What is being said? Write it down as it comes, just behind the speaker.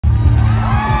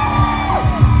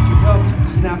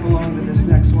snap along to this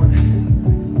next one.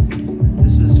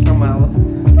 This is from my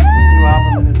new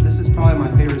album, and this is probably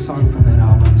my favorite song from that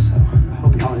album, so I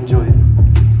hope y'all enjoy it.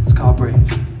 It's called Brave.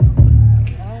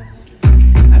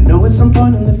 I know at some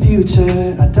point in the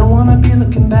future, I don't want to be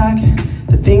looking back.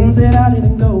 The things that I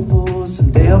didn't go for,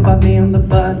 someday will bite me on the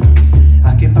butt.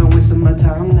 I keep on wasting my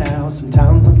time now,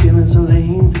 sometimes I'm feeling so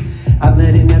lame. I'm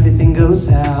letting everything go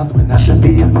south when I should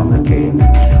be up on my game.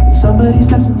 When somebody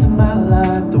steps into my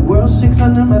life, the world shakes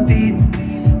under my feet.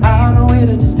 I don't know where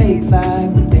to just take flight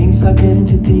when things start getting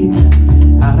too deep.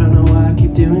 I don't know why I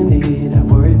keep doing it, I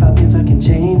worry about things I can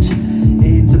change.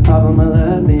 It's a problem I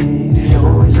love me, it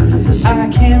always ends up the same.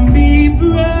 I can be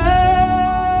brave.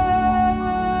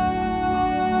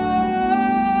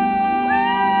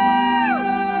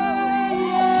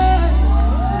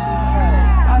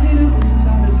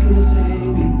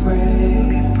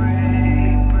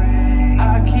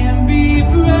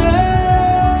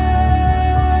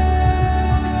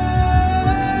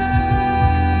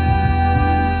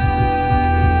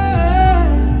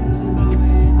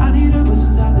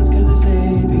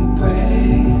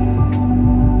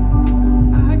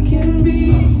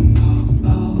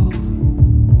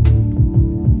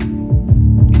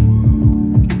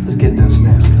 Get those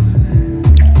snaps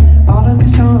going. All of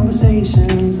these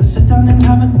conversations, I sit down and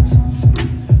have it.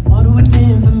 Water with the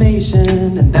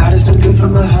information, and that isn't good for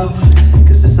my health.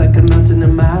 Cause it's like a mountain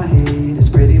in my head, it's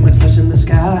pretty much touching the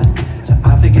sky. So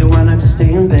I figure why not just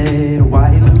stay in bed, or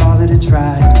why even bother to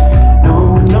try?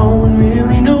 No one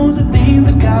really knows the things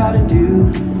I gotta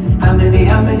do.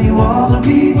 How many walls are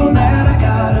we